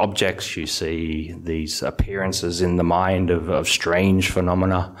 the objects, you see these appearances in the mind of strange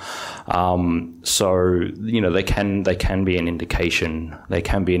phenomena. So they can be an indication. They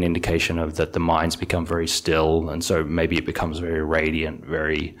can be an indication of that the minds become very still, and so maybe it becomes very radiant,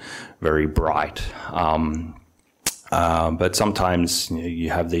 very, very bright. But sometimes you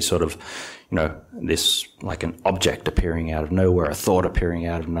have these sort of, this like an object appearing out of nowhere, a thought appearing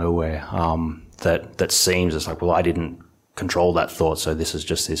out of nowhere, that seems, it's like, well, I didn't control that thought, so this is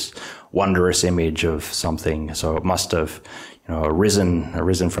just this wondrous image of something. So it must have,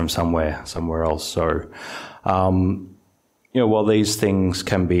 arisen from somewhere else. So, while these things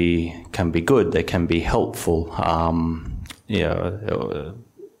can be good, they can be helpful.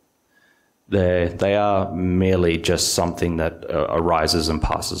 They are merely just something that arises and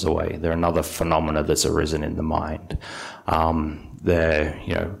passes away. They're another phenomena that's arisen in the mind.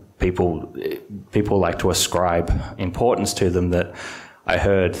 People like to ascribe importance to them, that I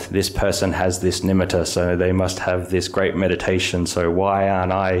heard this person has this nimitta, so they must have this great meditation. So why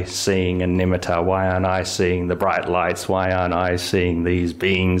aren't I seeing a nimitta? Why aren't I seeing the bright lights? Why aren't I seeing these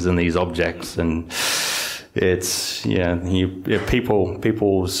beings and these objects? And it's,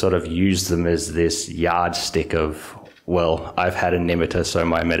 people sort of use them as this yardstick of, well, I've had a nimitta, so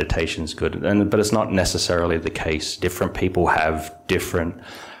my meditation's good. But it's not necessarily the case. Different people have different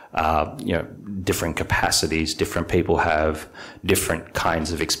capacities. Different people have different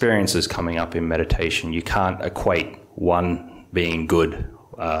kinds of experiences coming up in meditation. You can't equate one being good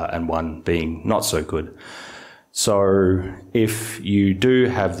and one being not so good. So if you do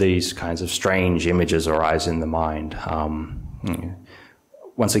have these kinds of strange images arise in the mind,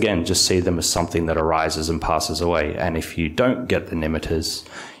 once again, just see them as something that arises and passes away. And if you don't get the nimittas,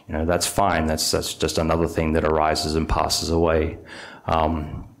 that's fine. That's just another thing that arises and passes away.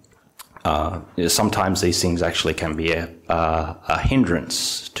 Sometimes these things actually can be a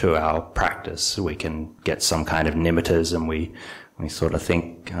hindrance to our practice. We can get some kind of nimittas, and we sort of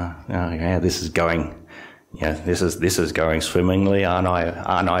think, this is going. This is going swimmingly. Aren't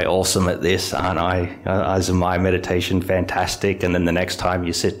I awesome at this? Is my meditation fantastic? And then the next time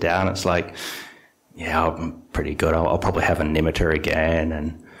you sit down, it's like, I'm pretty good. I'll probably have a nimitta again,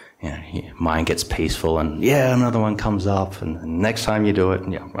 and mind gets peaceful, and another one comes up, and next time you do it,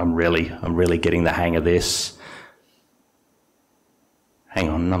 I'm really getting the hang of this. Hang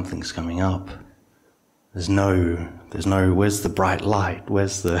on, nothing's coming up. There's no. Where's the bright light?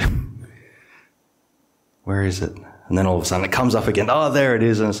 Where is it? And then all of a sudden it comes up again. Oh, there it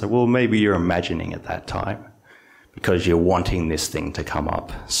is. And it's like, well, maybe you're imagining at that time because you're wanting this thing to come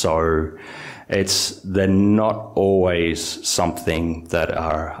up. So they're not always something that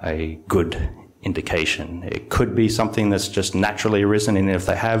are a good indication. It could be something that's just naturally arisen, and if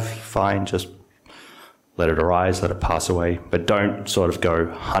they have, fine, just let it arise, let it pass away. But don't sort of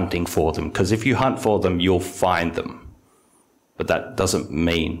go hunting for them, because if you hunt for them, you'll find them. But that doesn't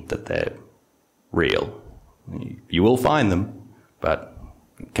mean that they're real. You will find them, but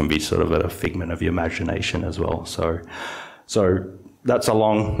it can be sort of a figment of your imagination as well. So that's a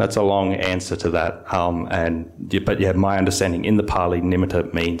long answer to that. But my understanding in the Pali,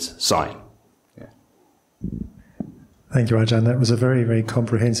 nimitta means sign. Yeah. Thank you, Ajahn. That was a very, very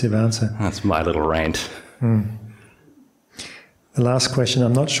comprehensive answer. That's my little rant. The last question.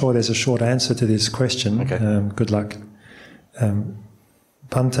 I'm not sure there's a short answer to this question. Okay. Good luck.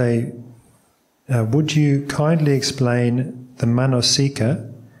 Bhante, would you kindly explain the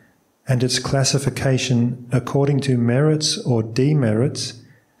manosika and its classification according to merits or demerits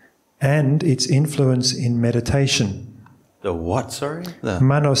and its influence in meditation? The what, sorry? The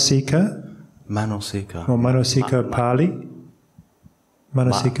Manosika. Manosika. Or Manosika Pali.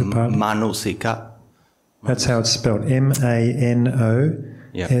 Manosika Pali. Manosika. That's how it's spelled. Manosika.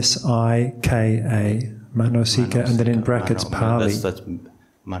 Manosika, and then in brackets Pali. That's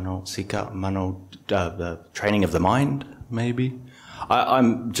Manosika, the training of the mind, maybe.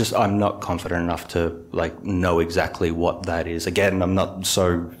 I'm not confident enough to know exactly what that is. Again, I'm not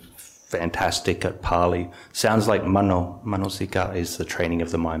so fantastic at Pali. Sounds like Manosika is the training of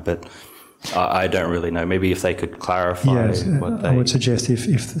the mind, but I don't really know. Maybe if they could clarify what they... I would suggest if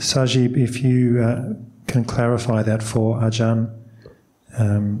Sajib, if you can clarify that for Ajahn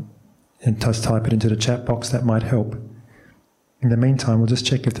and just type it into the chat box, that might help. In the meantime, we'll just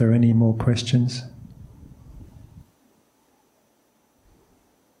check if there are any more questions.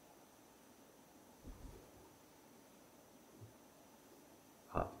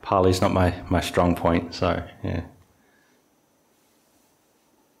 Pali's not my strong point, so yeah.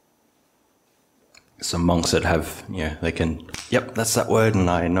 some monks that have, they can, yep, that's that word, and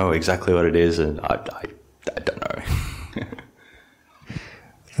I know exactly what it is, and I don't know.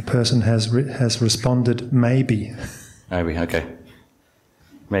 The person has responded, maybe. Maybe, okay.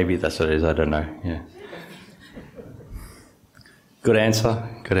 Maybe that's what it is, I don't know, yeah. Good answer.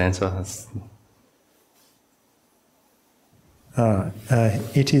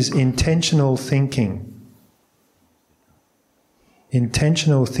 It is intentional thinking.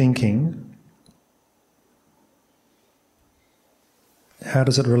 Intentional thinking, how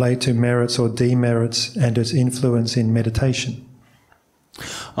does it relate to merits or demerits and its influence in meditation?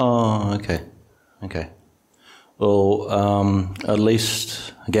 Oh, okay. Well, at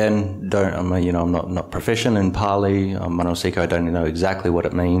least, again, I'm not proficient in Pali, Manasika, I don't know exactly what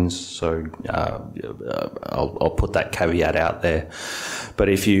it means, so I'll put that caveat out there. But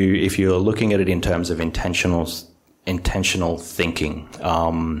if you're looking at it in terms of intentional thinking,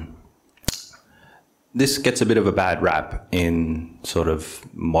 this gets a bit of a bad rap in sort of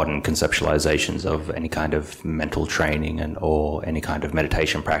modern conceptualizations of any kind of mental training or any kind of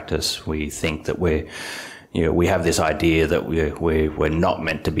meditation practice. We think that we have this idea that we're not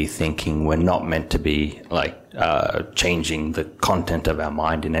meant to be thinking, we're not meant to be changing the content of our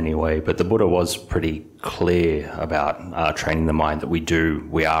mind in any way. But the Buddha was pretty clear about training the mind that we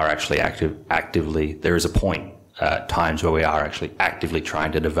are actually actively, there is a point at times where we are actually actively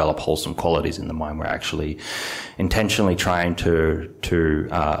trying to develop wholesome qualities in the mind. We're actually intentionally trying to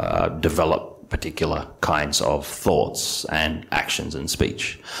develop particular kinds of thoughts and actions and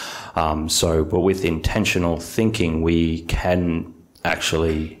speech. But with intentional thinking, we can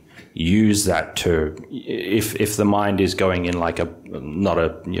actually use that to, if the mind is going in not a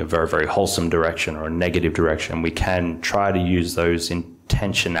very, very wholesome direction or a negative direction, we can try to use those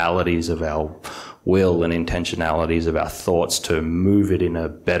intentionalities of our will and intentionalities of our thoughts to move it in a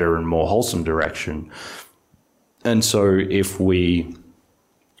better and more wholesome direction. And so if we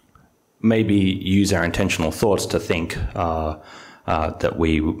maybe use our intentional thoughts to think that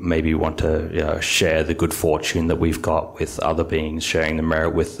we maybe want to share the good fortune that we've got with other beings, sharing the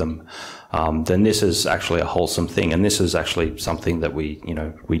merit with them, then this is actually a wholesome thing. And this is actually something that we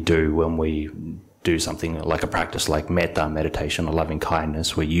do when we do something like a practice like metta, meditation or loving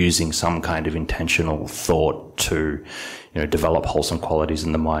kindness. We're using some kind of intentional thought to, develop wholesome qualities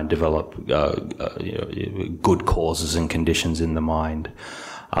in the mind, develop good causes and conditions in the mind.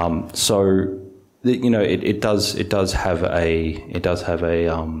 It does have a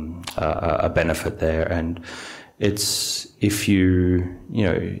benefit there, and it's if you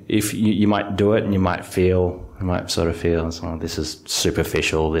might do it and you might sort of feel, oh, this is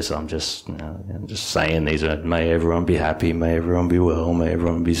superficial. I'm just saying these are, may everyone be happy, may everyone be well, may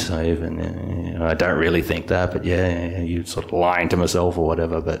everyone be safe, and I don't really think that, but you sort of lying to myself or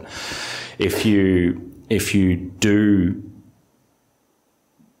whatever. But if you do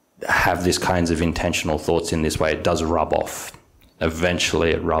have these kinds of intentional thoughts in this way, it does rub off.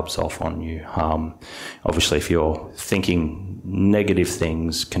 Eventually it rubs off on you. Obviously, if you're thinking negative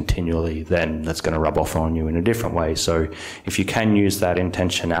things continually, then that's going to rub off on you in a different way. So if you can use that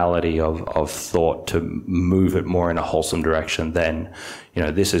intentionality of thought to move it more in a wholesome direction, then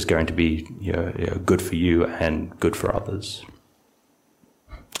this is going to be good for you and good for others.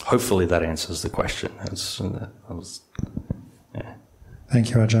 Hopefully that answers the question.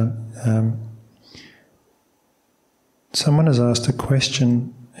 Thank you, Ajahn. Someone has asked a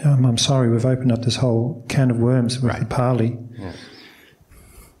question. I'm sorry, we've opened up this whole can of worms with the Pali.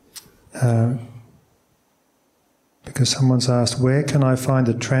 Yeah. Because someone's asked, where can I find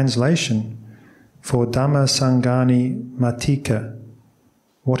a translation for Dhamma Sangani Matika?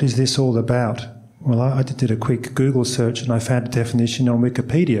 What is this all about? Well, I did a quick Google search and I found a definition on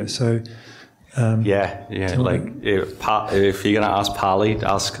Wikipedia. So if you're going to ask Pali,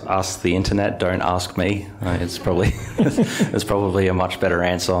 ask the internet. Don't ask me. It's probably there's probably a much better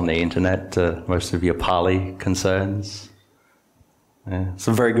answer on the internet to most of your Pali concerns. Yeah,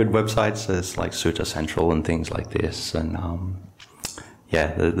 some very good websites. There's like Sutta Central and things like this, and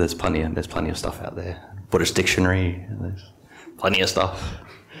there's plenty of stuff out there. Buddhist dictionary. There's plenty of stuff.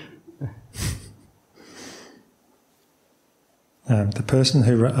 The person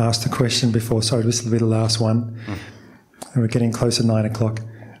who asked the question before, sorry, this will be the last one. We're getting close to 9 o'clock.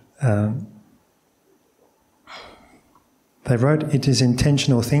 They wrote, it is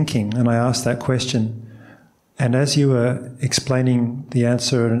intentional thinking, and I asked that question. And as you were explaining the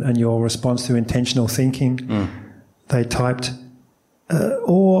answer and your response to intentional thinking, they typed,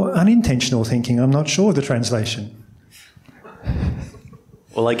 or unintentional thinking. I'm not sure of the translation.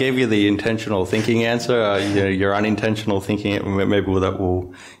 Well, I gave you the intentional thinking answer. Your unintentional thinking, maybe that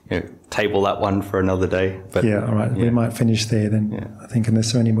will table that one for another day. But, yeah, all right. We might finish there then, I think,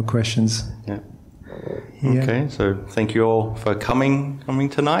 unless there are any more questions. Yeah. Okay, so thank you all for coming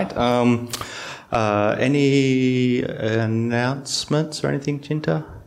tonight. Any announcements or anything, Chinta?